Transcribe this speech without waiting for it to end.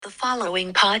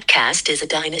following podcast is a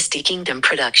Dynasty Kingdom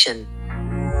production.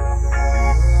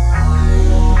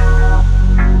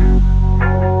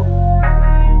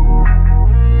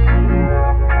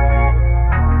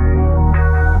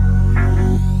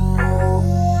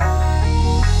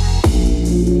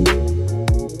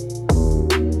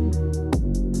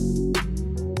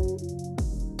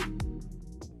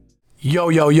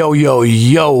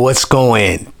 Yo, what's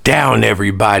going down,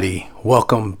 everybody?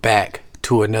 Welcome back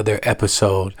to another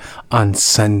episode on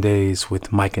Sundays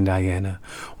with Mike and Diana.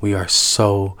 We are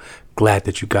so glad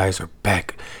that you guys are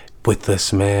back with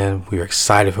us, man. We are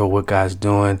excited for what God's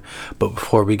doing. But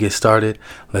before we get started,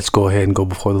 let's go ahead and go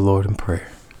before the Lord in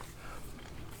prayer.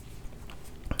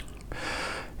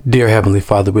 Dear Heavenly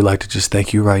Father, we'd like to just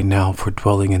thank you right now for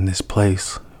dwelling in this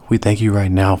place. We thank you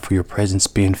right now for your presence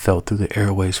being felt through the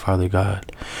airways, Father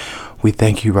God. We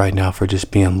thank you right now for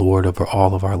just being Lord over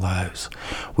all of our lives.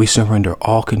 We surrender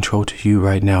all control to you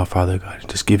right now, Father God, and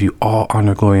just give you all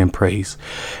honor, glory, and praise.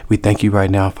 We thank you right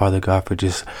now, Father God, for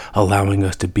just allowing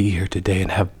us to be here today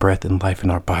and have breath and life in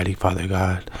our body, Father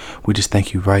God. We just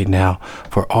thank you right now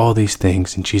for all these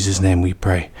things. In Jesus' name we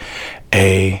pray.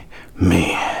 Amen.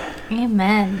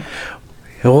 Amen.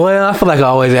 Well, I feel like I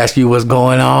always ask you what's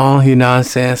going on, you know what I'm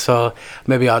saying? So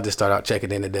maybe I'll just start out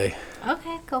checking in today.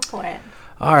 Okay, go for it.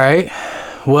 All right.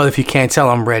 Well, if you can't tell,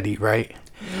 I'm ready, right?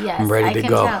 Yes, I'm ready to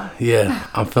go. Tell. Yeah,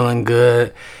 I'm feeling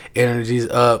good. Energy's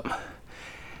up.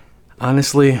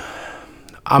 Honestly,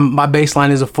 my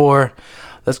baseline is a 4.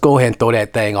 Let's go ahead and throw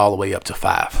that thing all the way up to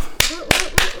 5.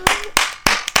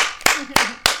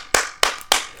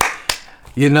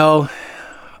 You know,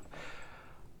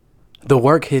 the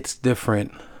work hits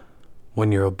different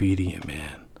when you're obedient,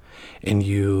 man. And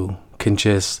you can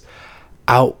just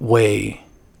outweigh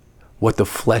what the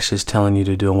flesh is telling you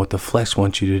to do and what the flesh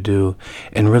wants you to do,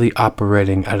 and really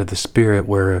operating out of the spirit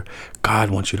where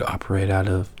God wants you to operate out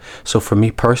of. So for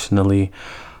me personally,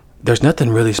 there's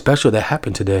nothing really special that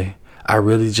happened today. I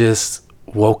really just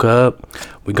woke up,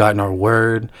 we got in our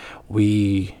word,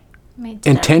 we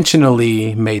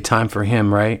intentionally made time for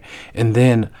him, right? And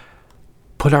then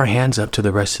put our hands up to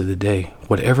the rest of the day.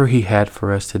 Whatever he had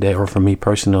for us today, or for me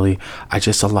personally, I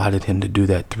just allotted him to do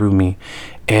that through me.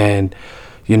 And,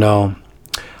 you know,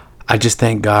 I just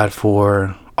thank God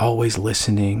for always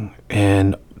listening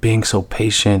and being so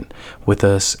patient with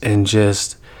us and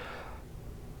just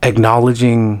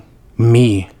acknowledging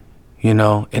me, you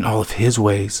know, in all of his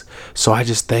ways. So I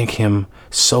just thank him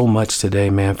so much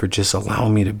today, man, for just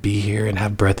allowing me to be here and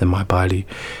have breath in my body.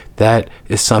 That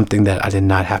is something that I did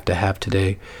not have to have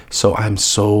today. So I'm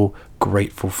so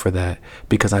grateful for that,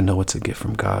 because I know it's a gift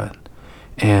from God.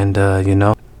 And, you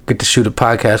know, get to shoot a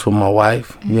podcast with my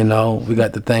wife. You know, we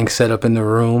got the thing set up in the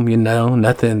room, you know,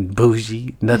 nothing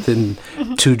bougie, nothing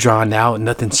too drawn out,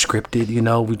 nothing scripted, you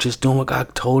know, we just doing what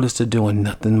God told us to do, and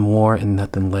nothing more and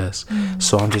nothing less.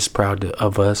 So I'm just proud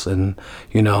of us, and,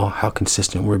 you know, how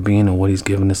consistent we're being and what he's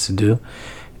given us to do.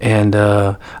 And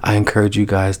I encourage you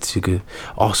guys to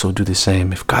also do the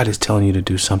same. If God is telling you to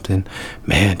do something,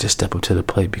 man, just step up to the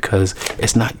plate, because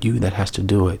it's not you that has to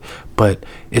do it, but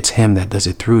it's him that does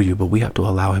it through you. But we have to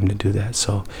allow him to do that.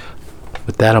 So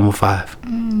with that, I'm a 5.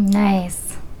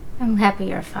 Nice. I'm happy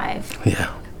you're a 5.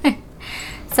 Yeah.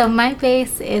 So my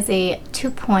base is a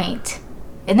 2 point.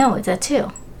 No, it's a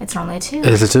 2. It's normally a 2.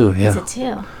 It's a 2, yeah. It's a 2.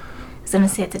 I was going to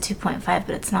say it's a 2.5,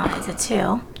 but it's not. It's a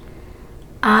 2.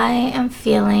 I am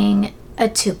feeling a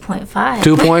 2.5.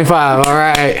 2.5, all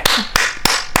right.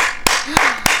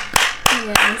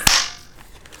 Yes.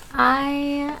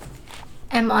 I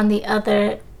am on the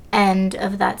other end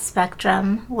of that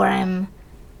spectrum where I'm,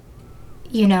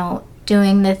 you know,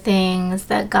 doing the things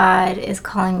that God is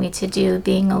calling me to do,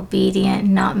 being obedient,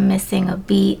 not missing a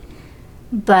beat.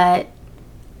 But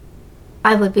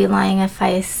I would be lying if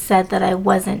I said that I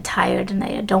wasn't tired and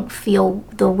I don't feel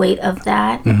the weight of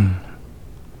that.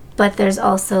 But there's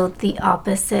also the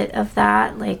opposite of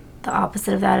that. Like, the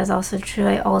opposite of that is also true.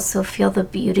 I also feel the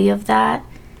beauty of that.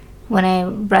 When I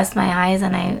rest my eyes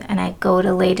and I go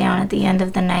to lay down at the end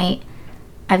of the night,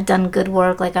 I've done good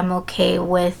work. Like, I'm okay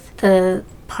with the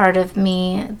part of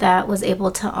me that was able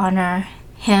to honor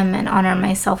him and honor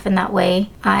myself in that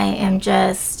way. I am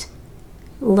just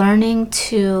learning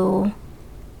to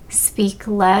speak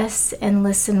less and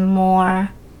listen more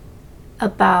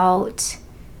about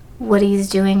what he's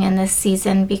doing in this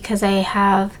season, because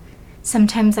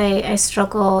sometimes I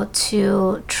struggle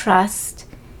to trust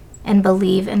and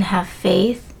believe and have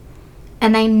faith.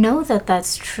 And I know that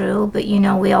that's true, but you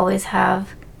know, we always have,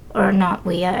 or not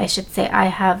we, I should say, I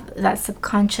have that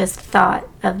subconscious thought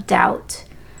of doubt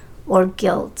or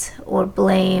guilt or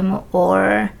blame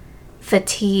or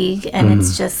fatigue, and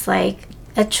it's just like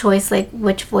a choice, like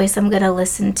which voice I'm going to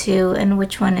listen to and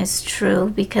which one is true,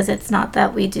 because it's not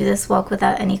that we do this walk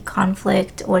without any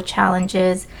conflict or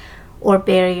challenges or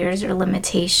barriers or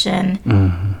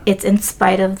limitation. It's in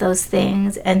spite of those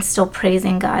things and still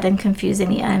praising God and confusing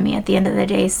the enemy at the end of the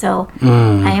day. So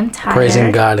I am tired.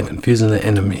 Praising God and confusing the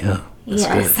enemy, huh? That's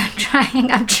yes,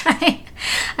 good.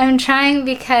 I'm trying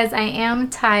because I am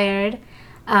tired.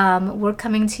 We're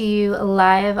coming to you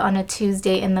live on a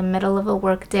Tuesday in the middle of a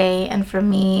work day, and for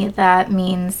me that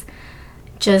means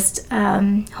just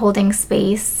holding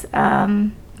space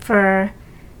for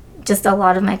just a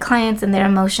lot of my clients and their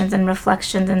emotions and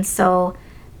reflections. And so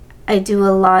I do a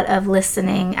lot of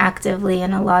listening actively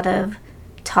and a lot of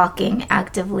talking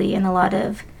actively and a lot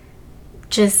of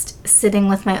just sitting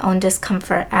with my own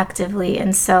discomfort actively.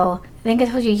 And so I think I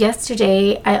told you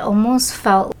yesterday, I almost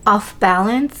felt off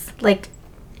balance. Like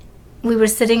we were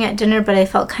sitting at dinner, but I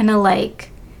felt kind of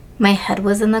like my head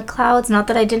was in the clouds. Not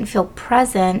that I didn't feel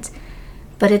present,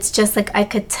 but it's just like I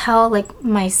could tell like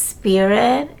my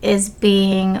spirit is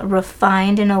being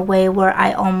refined in a way where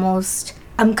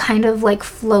I'm kind of like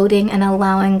floating and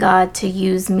allowing God to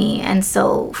use me. And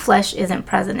so flesh isn't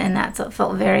present in that. So it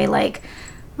felt very like,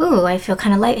 ooh, I feel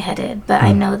kind of lightheaded. But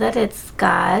I know that it's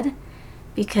God,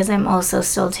 because I'm also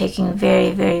still taking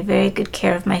very, very, very good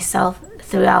care of myself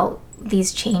throughout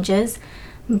these changes.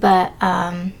 But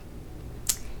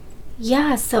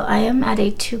yeah, so I am at a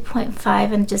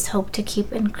 2.5 and just hope to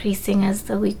keep increasing as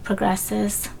the week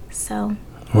progresses. So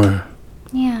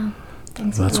yeah,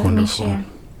 thanks for letting me share.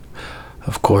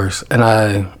 Of course. And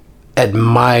I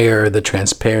admire the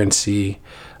transparency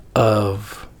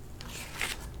of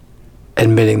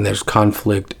admitting there's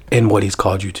conflict in what he's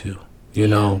called you to, you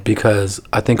know, because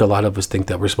I think a lot of us think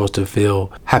that we're supposed to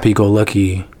feel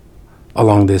happy-go-lucky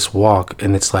along this walk,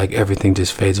 and it's like everything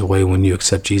just fades away when you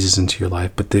accept Jesus into your life,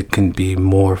 but that can be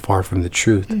more far from the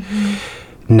truth.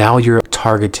 Now you're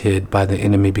targeted by the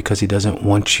enemy because he doesn't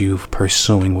want you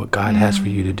pursuing what God has for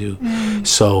you to do.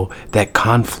 So that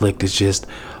conflict is just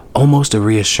almost a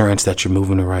reassurance that you're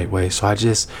moving the right way. So I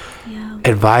just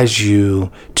advise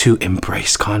you to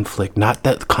embrace conflict, not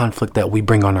that conflict that we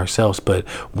bring on ourselves, but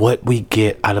what we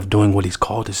get out of doing what he's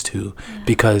called us to,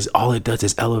 because all it does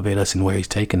is elevate us in where he's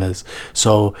taking us.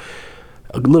 So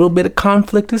a little bit of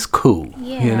conflict is cool.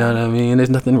 You know what I mean?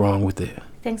 There's nothing wrong with it.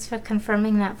 Thanks for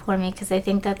confirming that for me, because I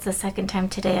think that's the second time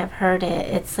today I've heard it.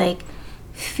 It's like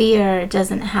fear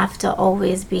doesn't have to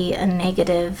always be a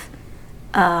negative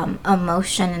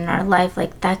emotion in our life.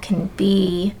 Like that can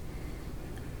be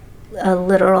a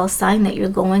literal sign that you're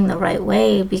going the right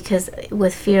way, because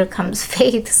with fear comes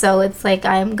faith. So it's like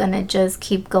I'm gonna just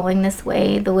keep going this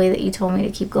way, the way that you told me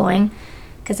to keep going,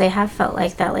 because I have felt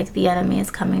like that, like the enemy is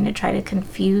coming to try to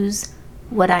confuse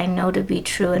what I know to be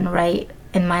true and right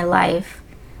in my life,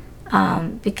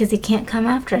 because he can't come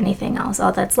after anything else.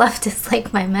 All that's left is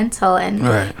like my mental,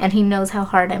 and he knows how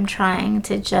hard I'm trying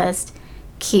to just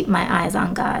keep my eyes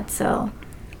on God. So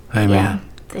Amen.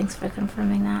 Thanks for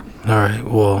confirming that. All right.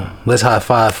 Well, let's high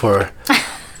five for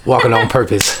walking on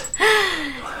purpose.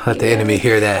 Let the enemy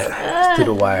hear that through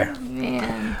the wire.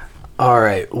 Man. All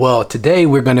right. Well, today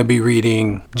we're going to be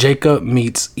reading Jacob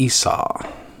Meets Esau.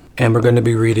 And we're going to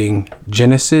be reading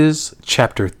Genesis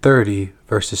chapter 30,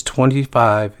 verses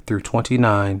 25 through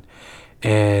 29,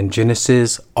 and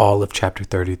Genesis all of chapter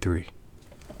 33.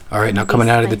 All right. Now coming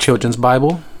out of the Children's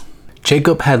Bible.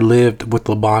 Jacob had lived with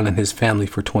Laban and his family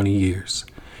for 20 years.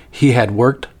 He had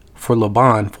worked for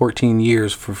Laban 14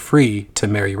 years for free to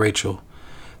marry Rachel.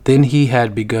 Then he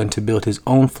had begun to build his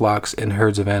own flocks and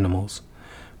herds of animals.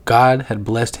 God had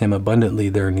blessed him abundantly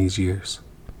during these years.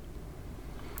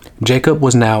 Jacob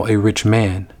was now a rich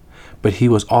man, but he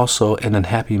was also an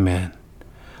unhappy man.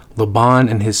 Laban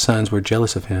and his sons were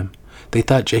jealous of him. They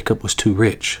thought Jacob was too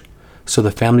rich, so the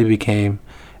family became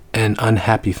an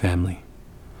unhappy family.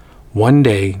 One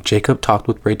day, Jacob talked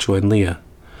with Rachel and Leah.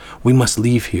 "We must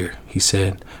leave here," he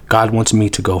said. "God wants me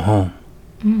to go home."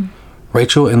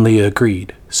 Rachel and Leah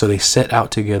agreed, so they set out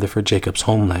together for Jacob's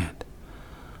homeland.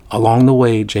 Along the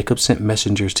way, Jacob sent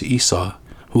messengers to Esau,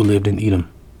 who lived in Edom.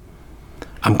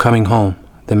 "I'm coming home,"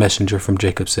 the messenger from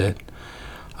Jacob said.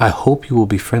 "I hope you will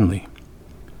be friendly."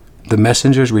 The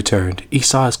messengers returned.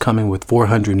 "Esau is coming with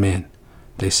 400 men,"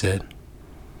 they said.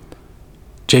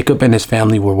 Jacob and his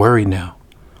family were worried now.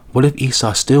 What if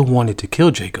Esau still wanted to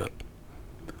kill Jacob?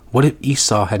 What if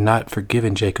Esau had not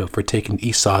forgiven Jacob for taking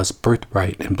Esau's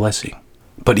birthright and blessing?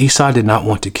 But Esau did not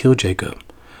want to kill Jacob.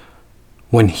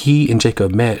 When he and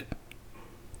Jacob met,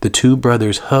 the two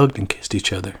brothers hugged and kissed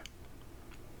each other.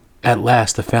 At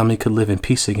last, the family could live in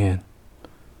peace again.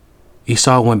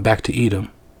 Esau went back to Edom.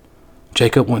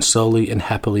 Jacob went slowly and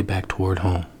happily back toward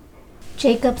home.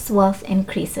 Jacob's wealth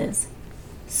increases.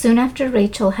 Soon after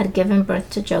Rachel had given birth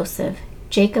to Joseph,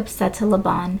 Jacob said to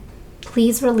Laban,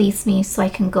 "Please release me so I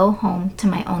can go home to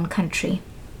my own country."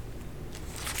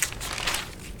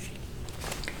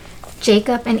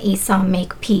 Jacob and Esau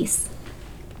make peace.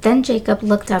 Then Jacob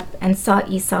looked up and saw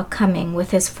Esau coming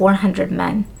with his 400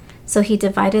 men. So he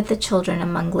divided the children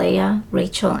among Leah,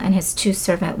 Rachel, and his 2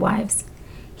 servant wives.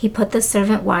 He put the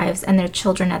servant wives and their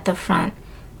children at the front,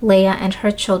 Leah and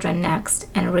her children next,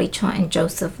 and Rachel and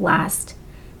Joseph last.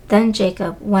 Then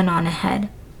Jacob went on ahead.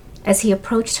 As he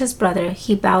approached his brother,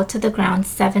 he bowed to the ground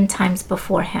 7 times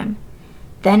before him.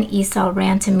 Then Esau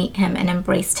ran to meet him and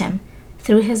embraced him,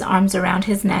 threw his arms around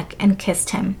his neck and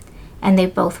kissed him, and they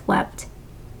both wept.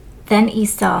 Then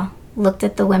Esau looked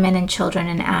at the women and children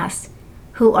and asked,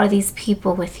 "Who are these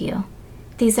people with you?"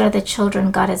 "These are the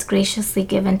children God has graciously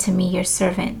given to me, your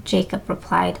servant," Jacob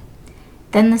replied.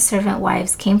 Then the servant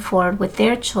wives came forward with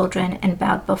their children and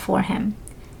bowed before him.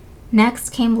 Next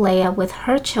came Leah with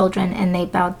her children, and they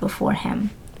bowed before him.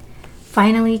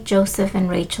 Finally, Joseph and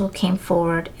Rachel came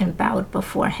forward and bowed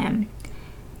before him.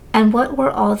 "And what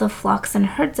were all the flocks and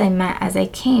herds I met as I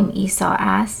came?" Esau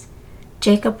asked.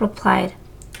 Jacob replied,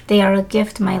 "They are a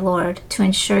gift, my lord, to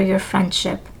ensure your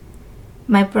friendship."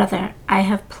 "My brother, I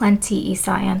have plenty,"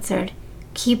 Esau answered.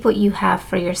 "Keep what you have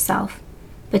for yourself."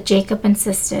 But Jacob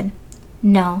insisted,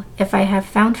 "No, if I have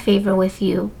found favor with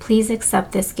you, please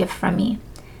accept this gift from me.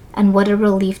 And what a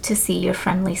relief to see your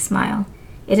friendly smile.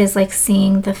 It is like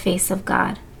seeing the face of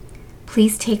God.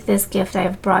 Please take this gift I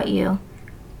have brought you,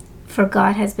 for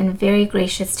God has been very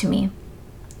gracious to me.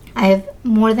 I have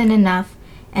more than enough,"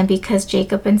 and because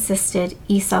Jacob insisted,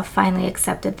 Esau finally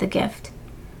accepted the gift.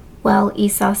 "Well,"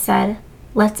 Esau said,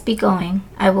 "let's be going.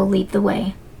 I will lead the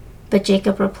way." But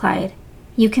Jacob replied,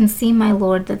 "You can see, my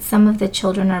lord, that some of the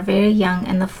children are very young,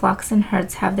 and the flocks and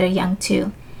herds have their young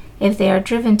too. If they are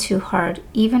driven too hard,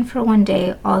 even for one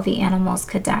day, all the animals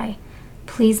could die.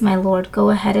 Please, my lord,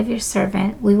 go ahead of your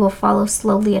servant. We will follow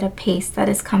slowly at a pace that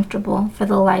is comfortable for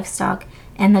the livestock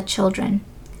and the children.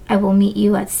 I will meet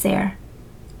you at Seir."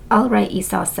 "All right,"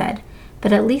 Esau said,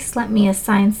 "but at least let me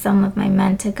assign some of my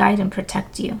men to guide and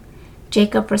protect you."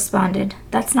 Jacob responded,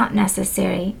 "That's not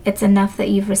necessary. It's enough that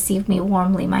you've received me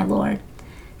warmly, my lord."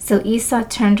 So Esau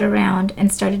turned around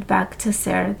and started back to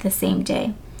Seir the same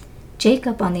day.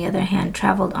 Jacob, on the other hand,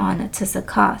 traveled on to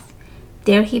Succoth.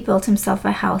 There he built himself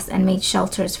a house and made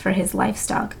shelters for his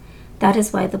livestock. That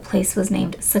is why the place was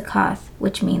named Succoth,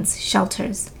 which means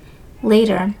shelters.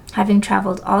 Later, having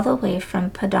traveled all the way from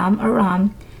Padam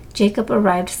Aram, Jacob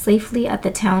arrived safely at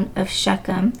the town of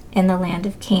Shechem in the land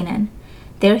of Canaan.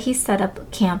 There he set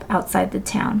up camp outside the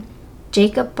town.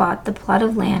 Jacob bought the plot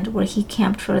of land where he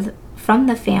camped from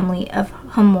the family of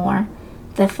Hamor,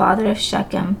 the father of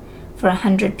Shechem, for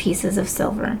 100 pieces of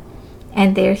silver.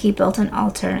 And there he built an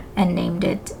altar and named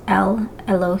it El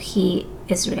Elohi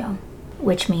Israel,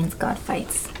 which means God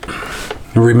fights.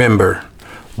 Remember,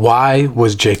 why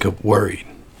was Jacob worried?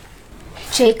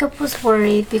 Jacob was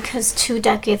worried because 2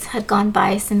 decades had gone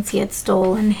by since he had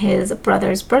stolen his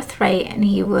brother's birthright, and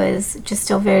he was just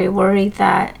still very worried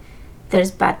that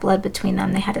there's bad blood between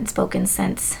them. They hadn't spoken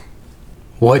since.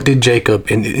 What did Jacob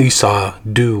and Esau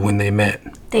do when they met?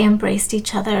 They embraced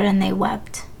each other and they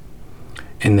wept.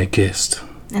 And they kissed.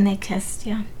 And they kissed,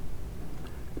 yeah.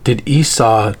 Did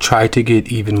Esau try to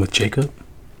get even with Jacob?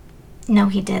 No,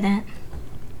 he didn't.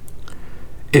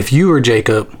 If you were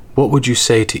Jacob, what would you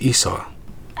say to Esau?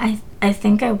 I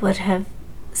think I would have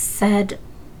said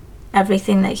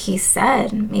everything that he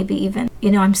said. Maybe even,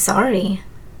 I'm sorry.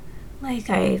 Like,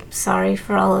 I'm sorry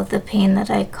for all of the pain that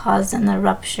I caused and the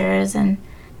ruptures and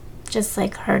just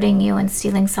like hurting you and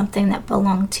stealing something that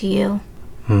belonged to you.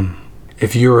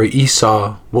 If you were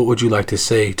Esau, what would you like to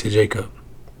say to Jacob?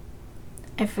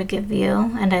 I forgive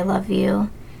you and I love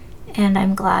you, and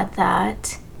I'm glad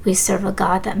that we serve a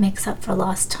God that makes up for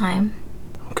lost time.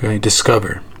 Okay,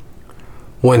 discover.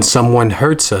 When someone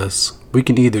hurts us, we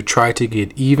can either try to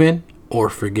get even or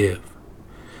forgive.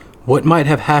 What might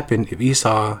have happened if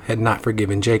Esau had not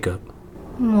forgiven Jacob?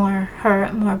 More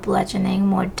hurt, more bludgeoning,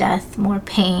 more death, more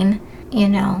pain.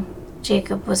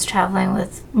 Jacob was traveling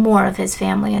with more of his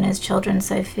family and his children,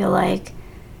 so I feel like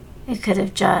it could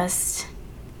have just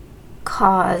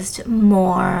caused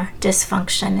more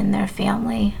dysfunction in their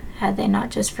family had they not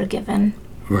just forgiven.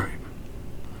 Right.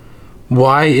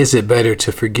 Why is it better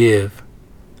to forgive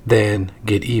than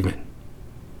get even?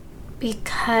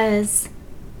 Because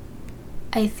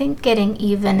I think getting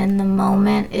even in the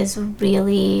moment is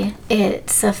really, it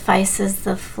suffices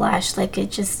the flesh, like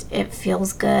it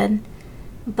feels good.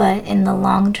 But in the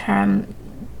long term,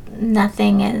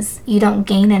 you don't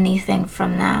gain anything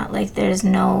from that. Like, there's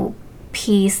no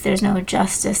peace, there's no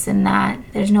justice in that,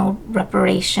 there's no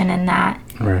reparation in that.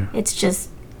 Right. It's just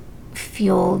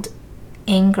fueled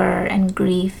anger and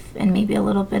grief and maybe a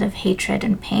little bit of hatred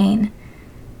and pain.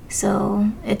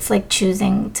 So it's like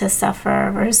choosing to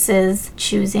suffer versus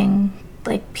choosing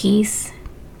like peace.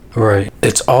 Right.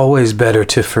 It's always better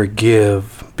to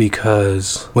forgive,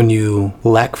 because when you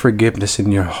lack forgiveness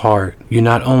in your heart, you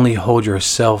not only hold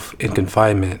yourself in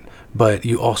confinement, but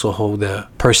you also hold the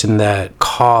person that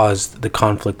caused the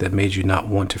conflict that made you not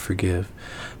want to forgive.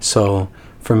 So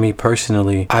for me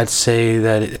personally, I'd say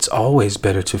that it's always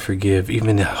better to forgive,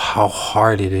 even how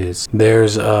hard it is.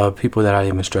 There's people that I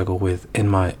even struggle with in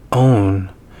my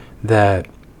own that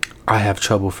I have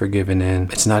trouble forgiving,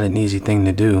 and it's not an easy thing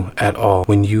to do at all.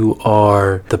 When you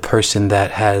are the person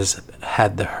that has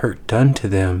had the hurt done to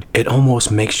them, it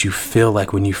almost makes you feel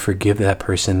like when you forgive that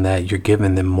person that you're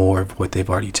giving them more of what they've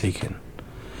already taken.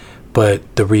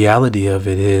 But the reality of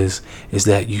it is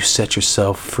that you set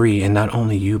yourself free, and not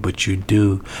only you, but you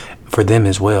do for them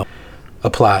as well.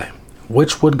 Apply.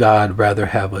 Which would God rather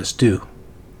have us do?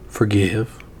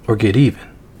 Forgive or get even?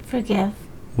 Forgive.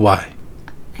 Why?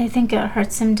 I think it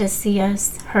hurts him to see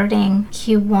us hurting.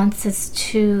 He wants us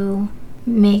to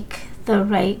make the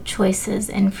right choices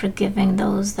in forgiving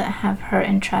those that have hurt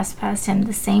and trespassed him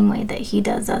the same way that he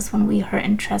does us when we hurt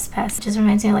and trespass. It just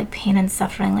reminds me of like pain and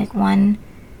suffering. Like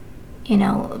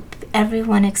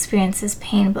everyone experiences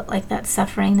pain, but like that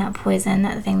suffering, that poison,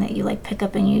 that thing that you like pick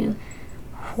up and you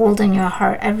hold in your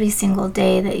heart every single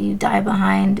day, that you die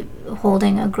behind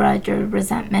holding a grudge or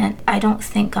resentment. I don't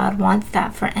think God wants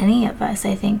that for any of us.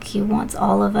 I think he wants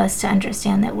all of us to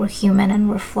understand that we're human and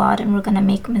we're flawed and we're going to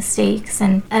make mistakes,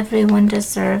 and everyone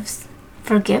deserves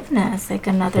forgiveness, like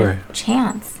another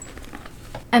chance.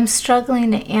 I'm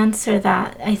struggling to answer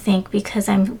that, I think, because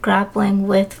I'm grappling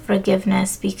with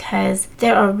forgiveness, because we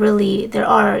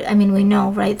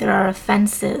know, right, there are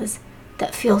offenses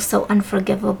that feel so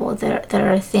unforgivable.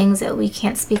 There are things that we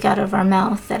can't speak out of our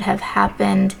mouth that have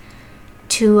happened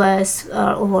to us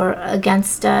or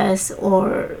against us,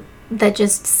 or that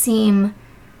just seem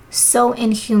so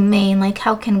inhumane. Like,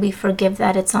 how can we forgive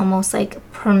that? It's almost like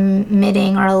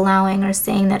permitting or allowing or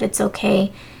saying that it's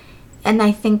okay. And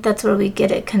I think that's where we get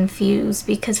it confused,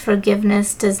 because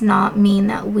forgiveness does not mean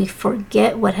that we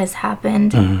forget what has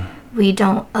happened. Mm-hmm. We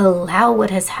don't allow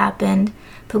what has happened,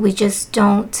 but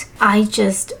I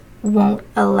just won't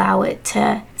allow it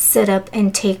to sit up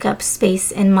and take up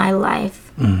space in my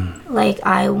life. Mm-hmm. Like,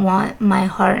 I want my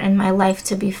heart and my life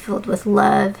to be filled with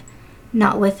love,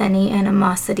 not with any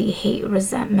animosity, hate,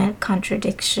 resentment,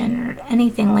 contradiction, or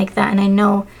anything like that. And I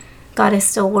know God is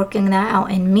still working that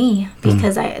out in me,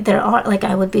 because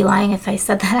I would be lying if I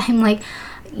said that. I'm like,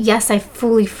 yes, I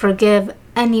fully forgive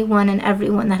anyone and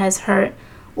everyone that has hurt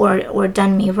or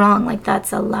done me wrong. Like,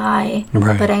 that's a lie.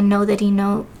 Right. But I know that he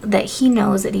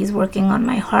knows that he's working on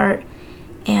my heart.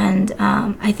 And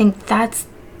I think that's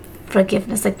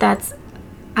forgiveness. Like,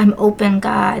 I'm open,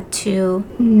 God, to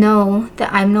know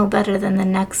that I'm no better than the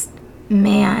next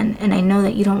man, and I know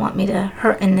that you don't want me to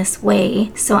hurt in this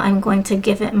way, so I'm going to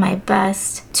give it my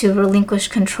best to relinquish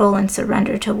control and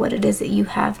surrender to what it is that you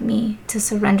have me to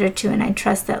surrender to. And I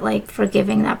trust that, like,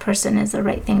 forgiving that person is the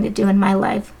right thing to do in my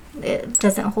life. It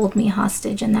doesn't hold me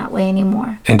hostage in that way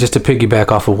anymore. And just to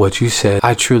piggyback off of what you said,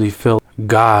 I truly feel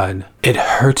God, it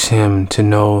hurts him to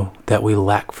know that we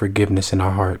lack forgiveness in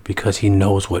our heart, because he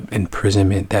knows what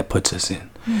imprisonment that puts us in.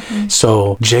 Mm-hmm.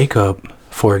 So Jacob,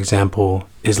 for example,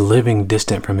 is living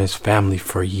distant from his family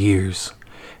for years.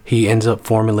 He ends up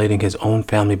formulating his own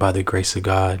family by the grace of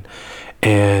God.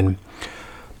 And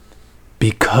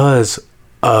because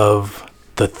of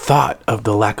the thought of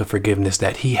the lack of forgiveness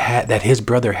that his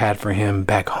brother had for him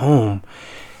back home,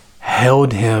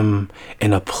 held him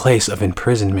in a place of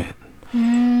imprisonment.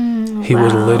 He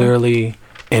was literally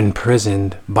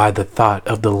imprisoned by the thought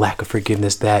of the lack of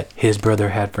forgiveness that his brother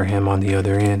had for him on the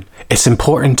other end. It's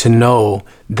important to know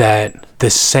that the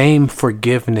same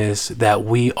forgiveness that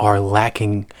we are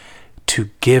lacking to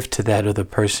give to that other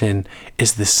person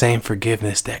is the same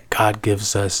forgiveness that God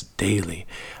gives us daily.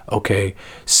 Okay,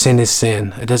 sin is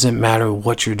sin. It doesn't matter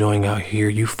what you're doing out here.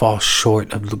 You fall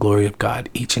short of the glory of God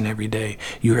each and every day.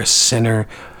 You're a sinner.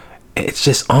 It's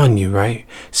just on you, right?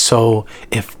 So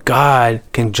if God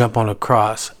can jump on a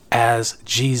cross as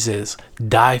Jesus,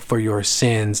 die for your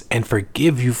sins and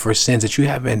forgive you for sins that you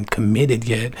haven't committed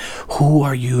yet, who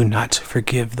are you not to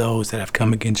forgive those that have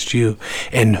come against you?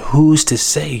 And who's to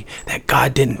say that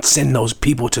God didn't send those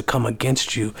people to come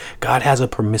against you? God has a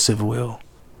permissive will.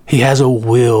 He has a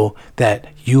will that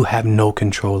you have no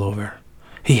control over.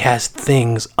 He has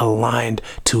things aligned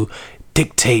to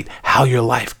dictate how your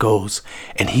life goes,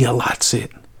 and he allots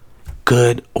it,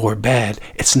 good or bad.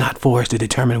 It's not for us to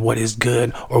determine what is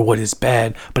good or what is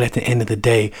bad, but at the end of the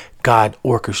day, God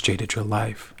orchestrated your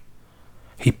life.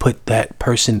 He put that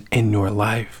person in your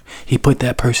life. He put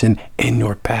that person in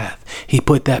your path. He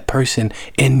put that person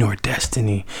in your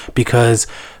destiny, because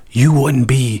you wouldn't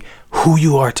be who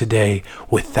you are today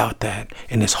without that.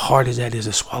 And as hard as that is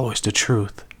to swallow, it's the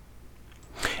truth.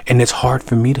 And it's hard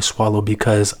for me to swallow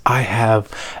because I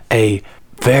have a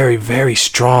very, very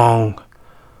strong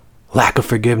lack of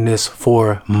forgiveness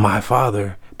for my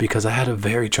father, because I had a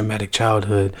very traumatic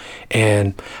childhood.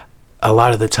 And a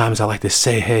lot of the times I like to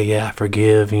say, hey, yeah, I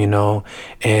forgive,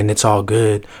 and it's all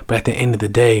good. But at the end of the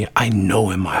day, I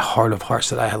know in my heart of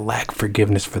hearts that I lack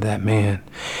forgiveness for that man.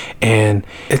 And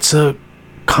it's a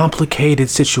complicated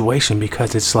situation,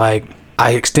 because it's like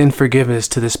I extend forgiveness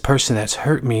to this person that's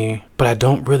hurt me, but I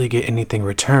don't really get anything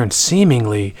returned,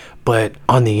 seemingly. But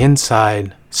on the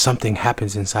inside, something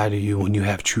happens inside of you when you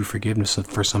have true forgiveness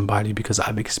for somebody, because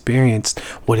I've experienced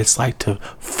what it's like to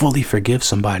fully forgive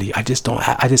somebody. I just don't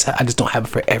have it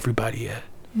for everybody yet.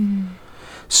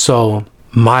 So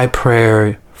my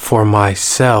prayer for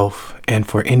myself and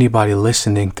for anybody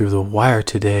listening through the wire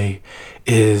today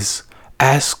is,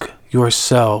 ask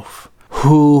yourself,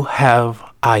 who have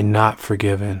I not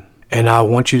forgiven? And I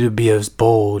want you to be as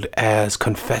bold as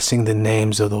confessing the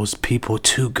names of those people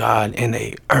to God in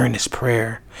a earnest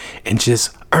prayer, and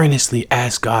just earnestly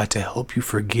ask God to help you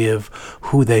forgive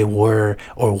who they were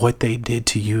or what they did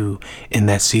to you in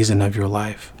that season of your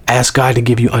life. Ask God to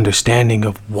give you understanding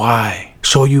of why,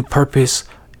 show you purpose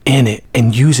in it,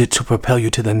 and use it to propel you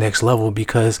to the next level,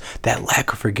 because that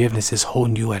lack of forgiveness is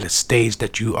holding you at a stage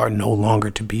that you are no longer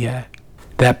to be at.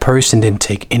 That person didn't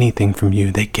take anything from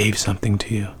you. They gave something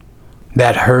to you.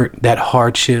 That hurt, that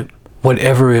hardship,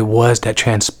 whatever it was that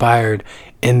transpired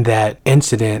in that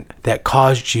incident that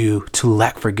caused you to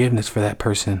lack forgiveness for that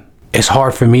person. It's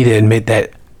hard for me to admit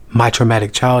that my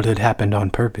traumatic childhood happened on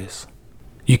purpose.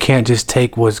 You can't just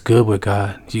take what's good with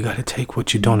God. You got to take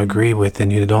what you don't agree with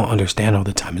and you don't understand all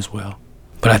the time as well.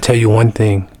 But I tell you one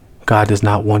thing, God does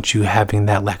not want you having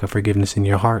that lack of forgiveness in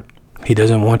your heart. He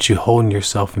doesn't want you holding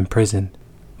yourself in prison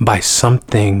by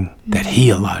something that he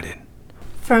allotted.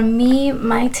 For me,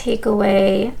 my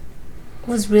takeaway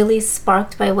was really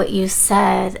sparked by what you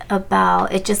said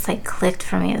about, it just like clicked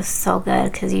for me. It was so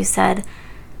good, because you said,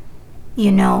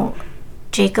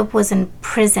 Jacob was in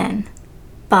prison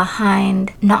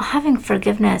behind not having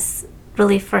forgiveness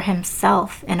really for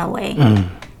himself in a way.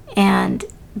 And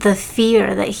the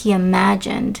fear that he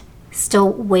imagined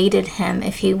still weighted him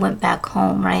if he went back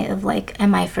home, right? Of like,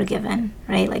 am I forgiven,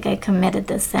 right? Like, I committed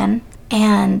this sin.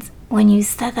 And when you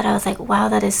said that, I was like, wow,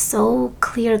 that is so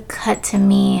clear cut to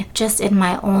me, just in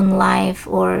my own life,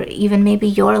 or even maybe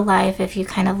your life, if you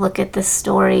kind of look at this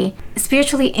story.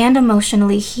 Spiritually and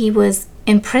emotionally, he was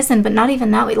in prison, but not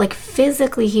even that way. Like,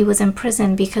 physically, he was in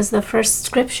prison, because the first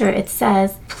scripture, it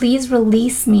says, please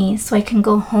release me so I can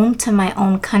go home to my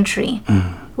own country.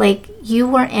 Like, you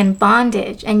were in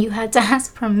bondage and you had to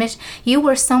ask permission. You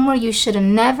were somewhere you should have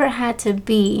never had to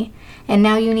be, and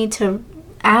now you need to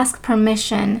ask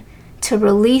permission to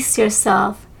release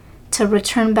yourself, to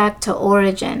return back to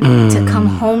origin, to come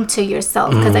home to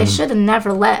yourself. Because I should have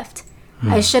never left.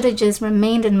 I should have just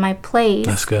remained in my place.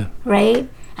 That's good. Right?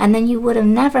 And then you would have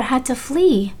never had to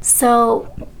flee.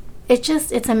 So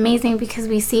it's amazing, because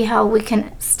we see how we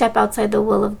can step outside the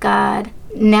will of God.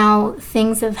 Now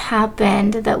things have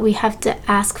happened that we have to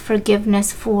ask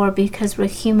forgiveness for, because we're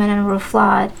human and we're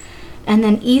flawed. And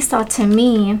then Esau, to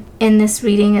me, in this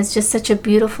reading, is just such a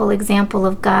beautiful example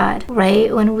of God,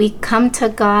 right? When we come to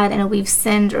God and we've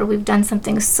sinned, or we've done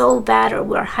something so bad, or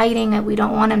we're hiding it, we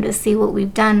don't want him to see what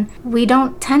we've done, we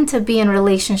don't tend to be in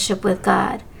relationship with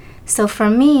God. So for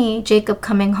me, Jacob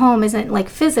coming home isn't like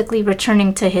physically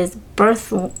returning to his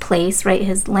birthplace, right,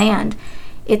 his land.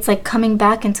 It's like coming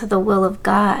back into the will of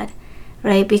God,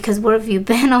 right? Because where have you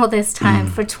been all this time?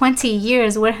 For 20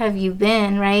 years, where have you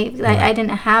been, right? I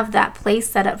didn't have that place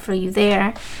set up for you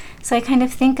there. So I kind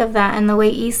of think of that, and the way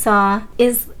Esau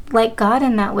is like God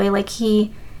in that way. Like,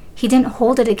 he didn't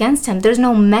hold it against him. There's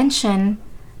no mention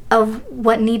of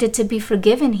what needed to be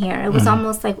forgiven here. It was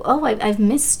almost like, oh, I've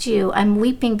missed you. I'm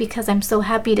weeping because I'm so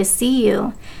happy to see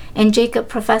you. And Jacob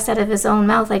professed out of his own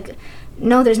mouth, like,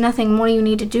 no, there's nothing more you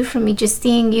need to do for me. Just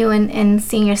seeing you and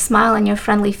seeing your smile and your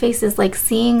friendly face is like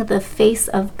seeing the face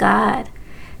of God.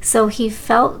 So he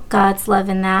felt God's love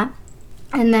in that.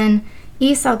 And then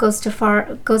Esau goes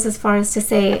as far as to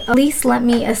say, at least let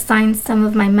me assign some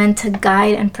of my men to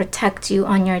guide and protect you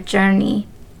on your journey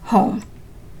home.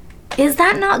 Is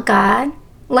that not God?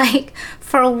 Like,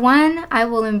 for one, I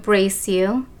will embrace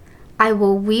you. I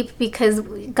will weep because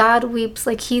God weeps.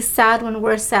 Like, he's sad when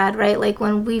we're sad, right? Like,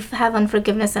 when we have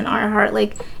unforgiveness in our heart,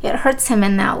 like, it hurts him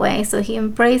in that way. So he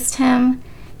embraced him.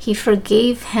 He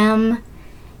forgave him.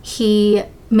 He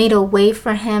made a way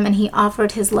for him, and he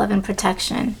offered his love and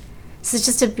protection. This is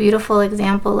just a beautiful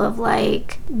example of,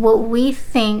 like, what we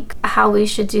think how we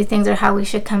should do things or how we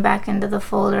should come back into the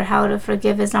fold or how to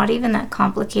forgive is not even that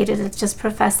complicated. It's just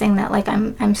professing that, like,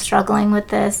 I'm struggling with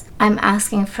this. I'm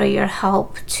asking for your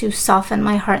help to soften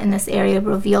my heart in this area,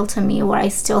 reveal to me where I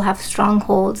still have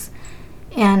strongholds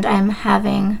and I'm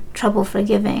having trouble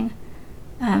forgiving.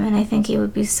 And I think he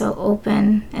would be so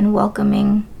open and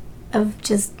welcoming of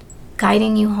just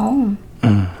guiding you home.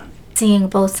 Seeing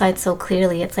both sides so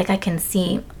clearly. It's like I can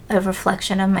see a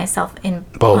reflection of myself on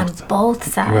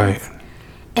both sides. Right.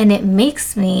 And it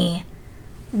makes me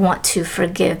want to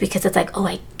forgive because it's like, oh,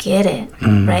 I get it,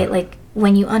 right? Like,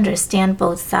 when you understand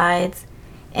both sides,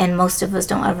 and most of us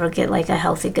don't ever get like a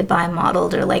healthy goodbye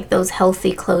modeled or like those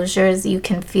healthy closures, you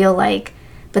can feel like,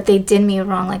 but they did me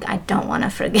wrong, like I don't want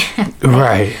to forgive.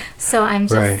 Right. So I'm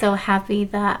just so happy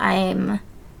that I'm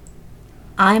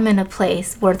in a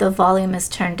place where the volume is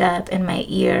turned up and my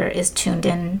ear is tuned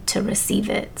in to receive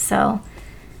it. So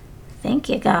thank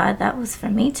you, God. That was for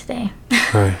me today.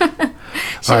 Right.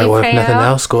 All right, well, if nothing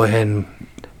else, go ahead and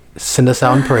send us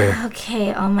out in prayer.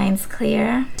 Okay, all minds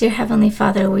clear. Dear Heavenly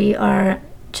Father, we are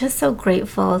just so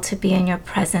grateful to be in your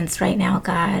presence right now,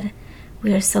 God.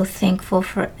 We are so thankful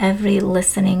for every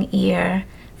listening ear,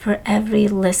 for every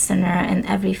listener and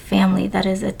every family that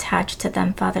is attached to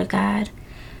them, Father God.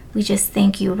 We just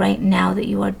thank you right now that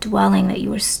you are dwelling, that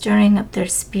you are stirring up their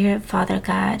spirit, Father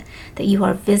God, that you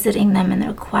are visiting them in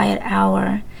their quiet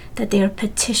hour, that they are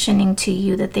petitioning to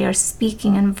you, that they are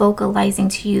speaking and vocalizing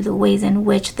to you the ways in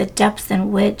which, the depths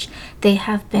in which they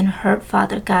have been hurt,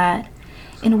 Father God,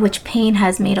 in which pain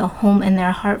has made a home in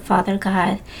their heart, Father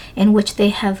God, in which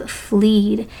they have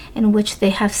fled, in which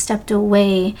they have stepped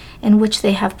away, in which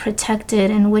they have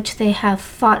protected, in which they have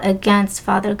fought against,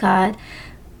 Father God.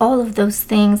 All of those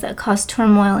things that cause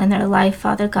turmoil in their life,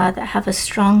 Father God, that have a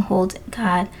stronghold,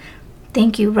 God.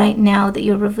 Thank you right now that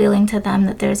you're revealing to them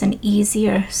that there's an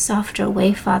easier, softer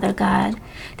way, Father God,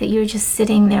 that you're just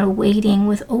sitting there waiting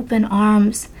with open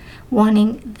arms,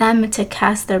 wanting them to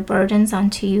cast their burdens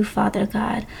onto you, Father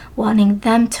God, wanting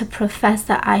them to profess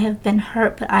that I have been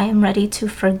hurt, but I am ready to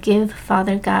forgive,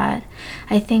 Father God.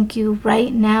 I thank you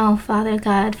right now, Father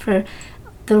God, for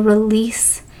the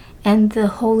release and the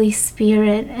Holy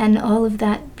Spirit and all of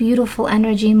that beautiful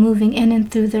energy moving in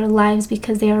and through their lives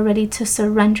because they are ready to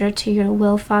surrender to your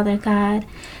will, Father God.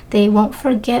 They won't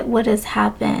forget what has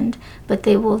happened, but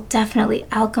they will definitely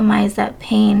alchemize that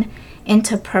pain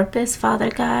into purpose,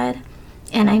 Father God.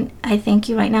 And I thank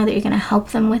you right now that you're going to help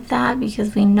them with that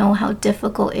because we know how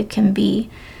difficult it can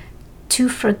be to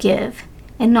forgive.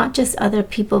 And not just other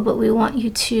people, but we want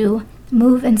you to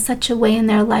move in such a way in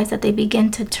their lives that they begin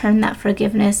to turn that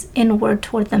forgiveness inward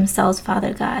toward themselves,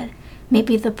 Father God.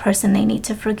 Maybe the person they need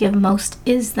to forgive most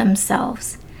is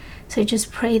themselves. So just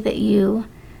pray that you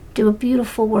do a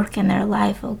beautiful work in their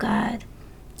life, oh God.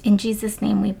 In Jesus'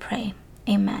 name we pray.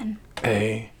 Amen.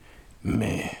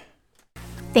 Amen.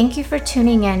 Thank you for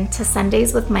tuning in to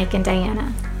Sundays with Mike and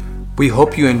Diana. We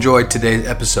hope you enjoyed today's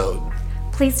episode.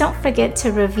 Please don't forget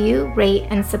to review, rate,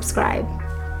 and subscribe.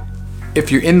 If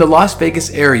you're in the Las Vegas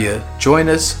area, join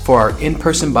us for our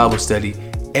in-person Bible study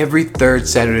every third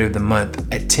Saturday of the month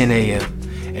at 10 a.m.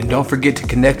 And don't forget to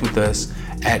connect with us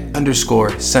at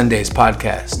 _Sundays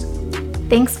podcast.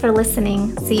 Thanks for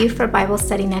listening. See you for Bible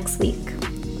study next week.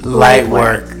 Light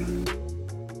work.